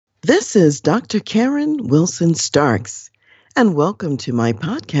This is Dr. Karen Wilson Starks, and welcome to my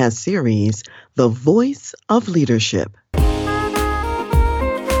podcast series, The Voice of Leadership.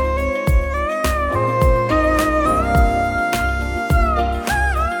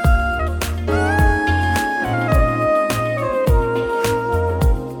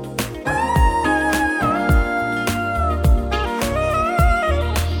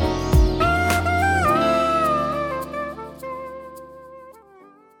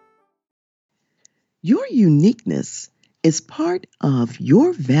 Your uniqueness is part of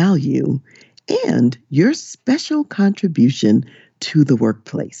your value and your special contribution to the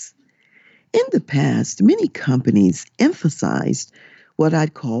workplace. In the past, many companies emphasized what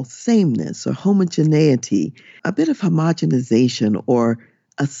I'd call sameness or homogeneity, a bit of homogenization or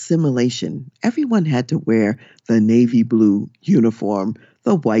assimilation. Everyone had to wear the navy blue uniform,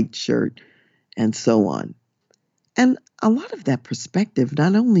 the white shirt, and so on. And a lot of that perspective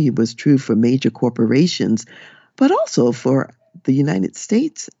not only was true for major corporations, but also for the United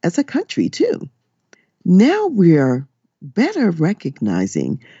States as a country, too. Now we are better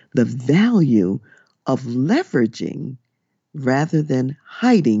recognizing the value of leveraging rather than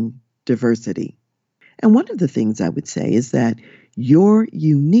hiding diversity. And one of the things I would say is that your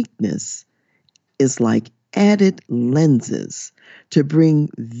uniqueness is like added lenses to bring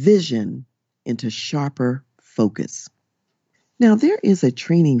vision into sharper focus. Now, there is a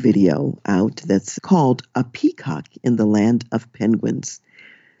training video out that's called A Peacock in the Land of Penguins,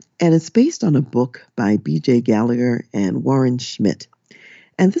 and it's based on a book by B.J. Gallagher and Warren Schmidt.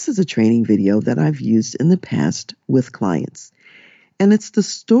 And this is a training video that I've used in the past with clients. And it's the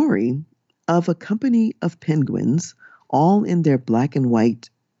story of a company of penguins, all in their black and white,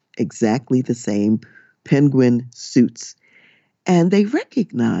 exactly the same penguin suits. And they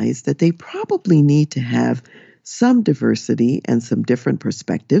recognize that they probably need to have some diversity and some different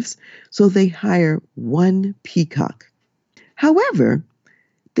perspectives, so they hire one peacock. However,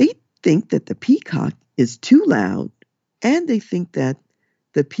 they think that the peacock is too loud, and they think that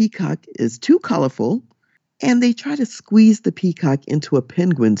the peacock is too colorful, and they try to squeeze the peacock into a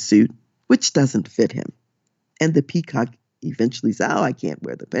penguin suit, which doesn't fit him. And the peacock eventually says, "Oh, I can't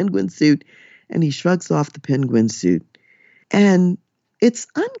wear the penguin suit," and he shrugs off the penguin suit. And it's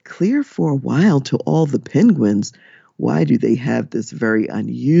unclear for a while to all the penguins, why do they have this very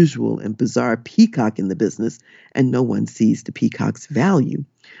unusual and bizarre peacock in the business, and no one sees the peacock's value.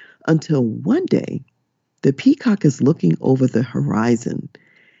 Until one day, the peacock is looking over the horizon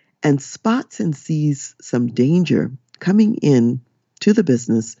and spots and sees some danger coming in to the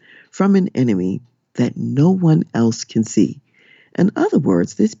business from an enemy that no one else can see. In other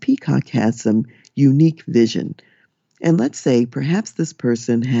words, this peacock has some unique vision. And let's say perhaps this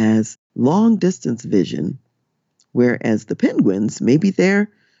person has long distance vision, whereas the penguins, maybe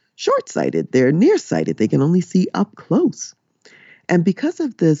they're short-sighted, they're nearsighted, they can only see up close. And because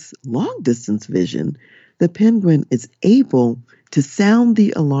of this long distance vision, the penguin is able to sound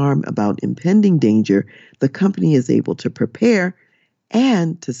the alarm about impending danger. The company is able to prepare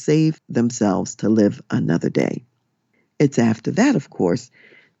and to save themselves to live another day. It's after that, of course,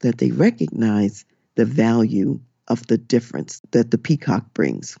 that they recognize the value of the difference that the peacock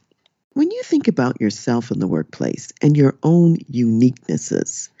brings. When you think about yourself in the workplace and your own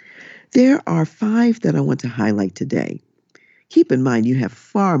uniquenesses, there are 5 that I want to highlight today. Keep in mind, you have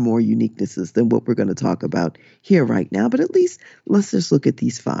far more uniquenesses than what we're going to talk about here right now, but at least let's just look at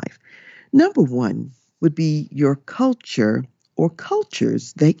these 5. Number 1 would be your culture or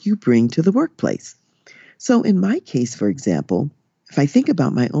cultures that you bring to the workplace. So in my case, for example, if I think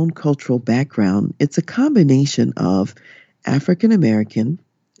about my own cultural background, it's a combination of African American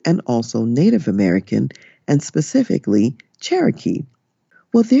and also Native American, and specifically Cherokee.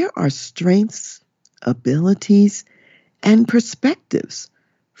 Well, there are strengths, abilities, and perspectives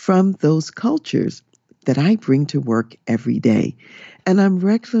from those cultures that I bring to work every day. And I'm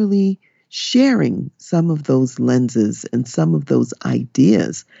regularly sharing some of those lenses and some of those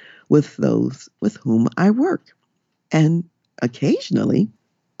ideas with those with whom I work. And occasionally,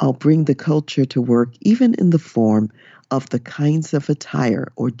 I'll bring the culture to work even in the form of the kinds of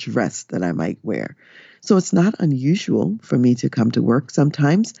attire or dress that I might wear. So it's not unusual for me to come to work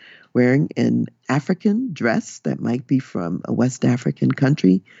sometimes wearing an African dress that might be from a West African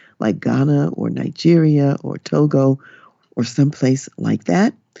country like Ghana or Nigeria or Togo or someplace like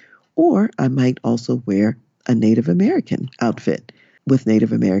that. Or I might also wear a Native American outfit with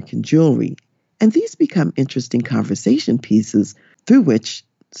Native American jewelry. And these become interesting conversation pieces through which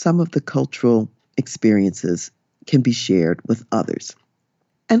some of the cultural experiences can be shared with others.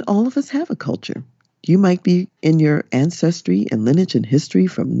 And all of us have a culture. You might be in your ancestry and lineage and history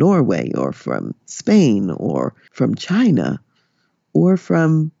from Norway or from Spain or from China or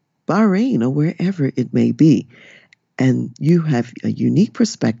from Bahrain or wherever it may be. And you have a unique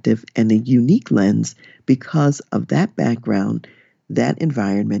perspective and a unique lens because of that background, that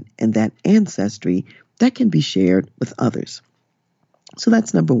environment, and that ancestry that can be shared with others. So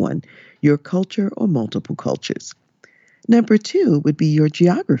that's number one, your culture or multiple cultures. Number two would be your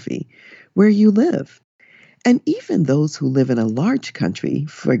geography, where you live. And even those who live in a large country,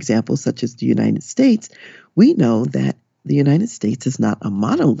 for example, such as the United States, we know that the United States is not a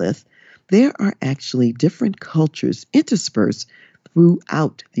monolith. There are actually different cultures interspersed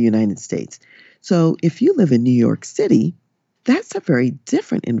throughout the United States. So if you live in New York City, that's a very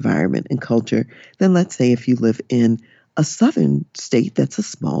different environment and culture than, let's say, if you live in a southern state that's a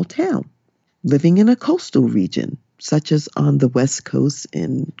small town. Living in a coastal region, such as on the West Coast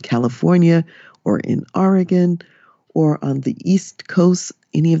in California or in Oregon or on the East Coast,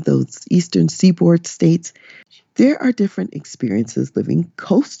 any of those eastern seaboard states, there are different experiences living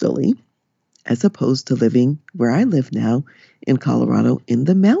coastally as opposed to living where I live now in Colorado in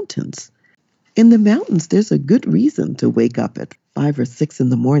the mountains. In the mountains, there's a good reason to wake up at 5 or 6 in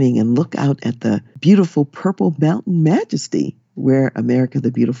the morning and look out at the beautiful purple mountain majesty where America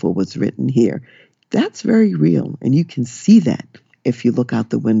the Beautiful was written here. That's very real, and you can see that if you look out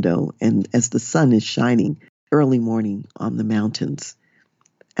the window and as the sun is shining early morning on the mountains.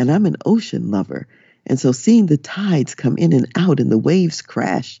 And I'm an ocean lover, and so seeing the tides come in and out and the waves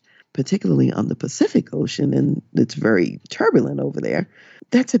crash, particularly on the Pacific Ocean, and it's very turbulent over there,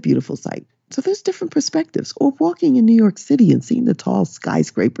 that's a beautiful sight. So there's different perspectives. Or walking in New York City and seeing the tall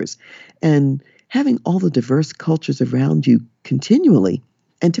skyscrapers and having all the diverse cultures around you continually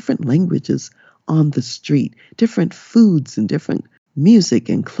and different languages on the street, different foods and different music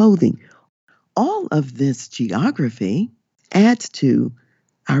and clothing. All of this geography adds to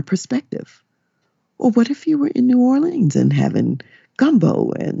our perspective. Or what if you were in New Orleans and having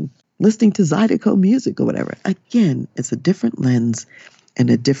gumbo and listening to Zydeco music or whatever? Again, it's a different lens and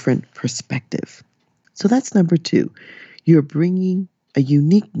a different perspective. So that's number two. You're bringing a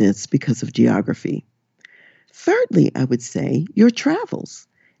uniqueness because of geography. Thirdly, I would say your travels.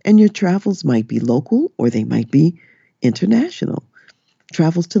 And your travels might be local or they might be international.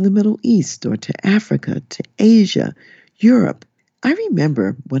 Travels to the Middle East or to Africa, to Asia, Europe. I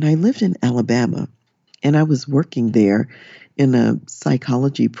remember when I lived in Alabama and I was working there in a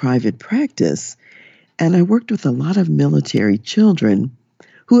psychology private practice, and I worked with a lot of military children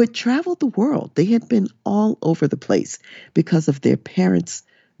who had traveled the world. They had been all over the place because of their parents'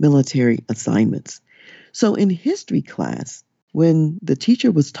 military assignments. So in history class, when the teacher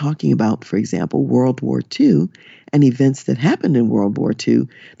was talking about, for example, World War II and events that happened in World War II,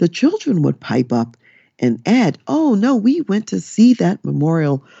 the children would pipe up and add, oh, no, we went to see that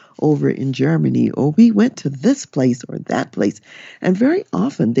memorial over in Germany, or we went to this place or that place. And very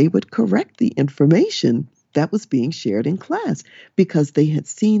often they would correct the information that was being shared in class because they had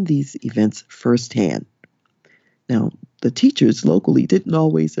seen these events firsthand. Now, the teachers locally didn't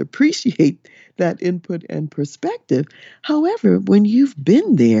always appreciate that input and perspective. However, when you've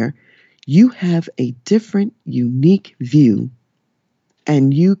been there, you have a different, unique view,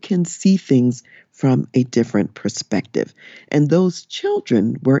 and you can see things from a different perspective. And those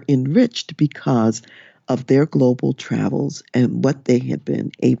children were enriched because of their global travels and what they had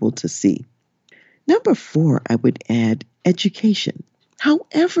been able to see. Number four, I would add education.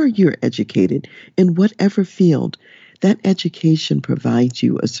 However you're educated, in whatever field, that education provides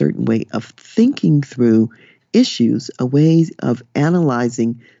you a certain way of thinking through issues, a way of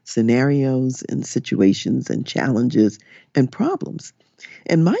analyzing scenarios and situations and challenges and problems.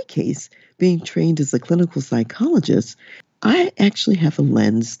 In my case, being trained as a clinical psychologist, I actually have a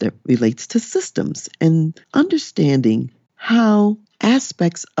lens that relates to systems and understanding how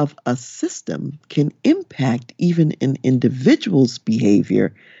aspects of a system can impact even an individual's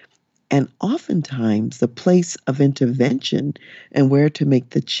behavior, and oftentimes the place of intervention and where to make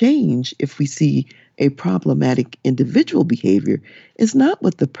the change if we see a problematic individual behavior is not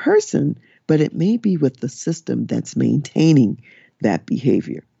with the person, but it may be with the system that's maintaining that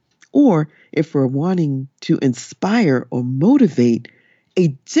behavior. Or if we're wanting to inspire or motivate a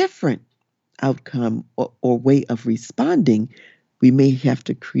different outcome or way of responding, we may have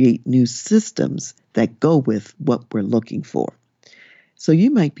to create new systems that go with what we're looking for. So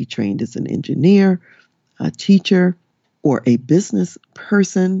you might be trained as an engineer, a teacher, or a business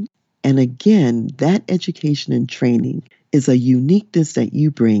person. And again, that education and training is a uniqueness that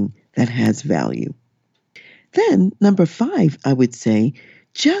you bring that has value. Then, number five, I would say,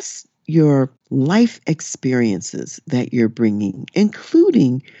 just your life experiences that you're bringing,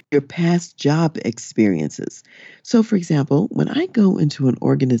 including your past job experiences. So, for example, when I go into an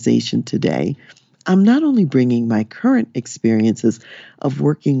organization today, I'm not only bringing my current experiences of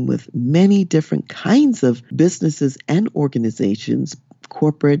working with many different kinds of businesses and organizations,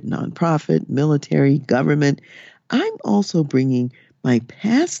 corporate, nonprofit, military, government, I'm also bringing my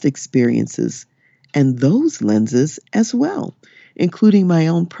past experiences and those lenses as well, including my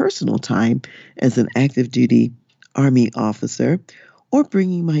own personal time as an active duty Army officer, or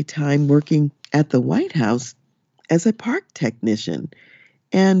bringing my time working at the White House as a park technician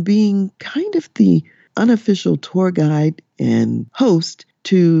and being kind of the unofficial tour guide and host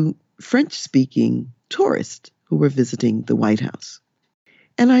to French-speaking tourists who were visiting the White House.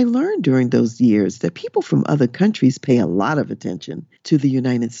 And I learned during those years that people from other countries pay a lot of attention to the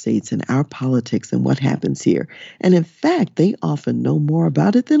United States and our politics and what happens here. And in fact, they often know more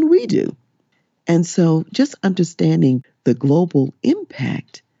about it than we do. And so just understanding the global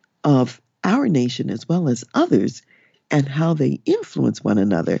impact of our nation as well as others and how they influence one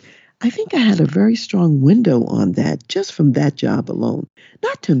another, I think I had a very strong window on that just from that job alone,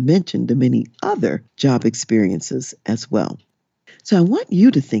 not to mention the many other job experiences as well. So I want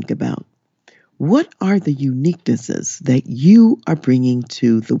you to think about, what are the uniquenesses that you are bringing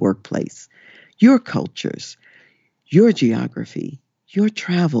to the workplace? Your cultures, your geography, your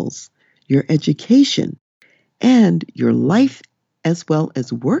travels, your education, and your life as well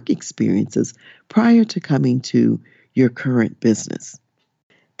as work experiences prior to coming to your current business.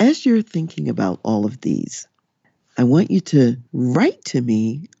 As you're thinking about all of these, I want you to write to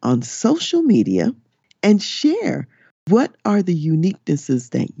me on social media and share what are the uniquenesses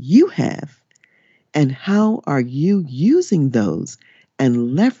that you have and how are you using those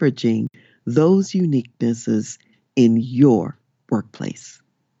and leveraging those uniquenesses in your workplace.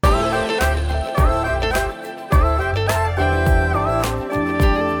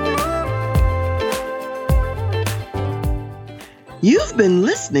 You've been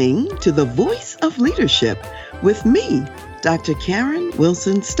listening to The Voice of Leadership with me, Dr. Karen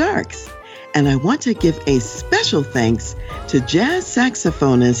Wilson Starks. And I want to give a special thanks to jazz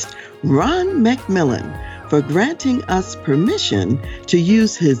saxophonist Ron McMillan for granting us permission to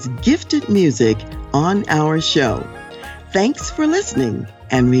use his gifted music on our show. Thanks for listening,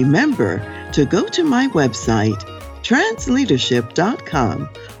 and remember to go to my website, transleadership.com,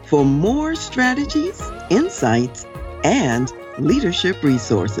 for more strategies, insights, and leadership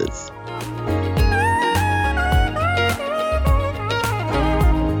resources.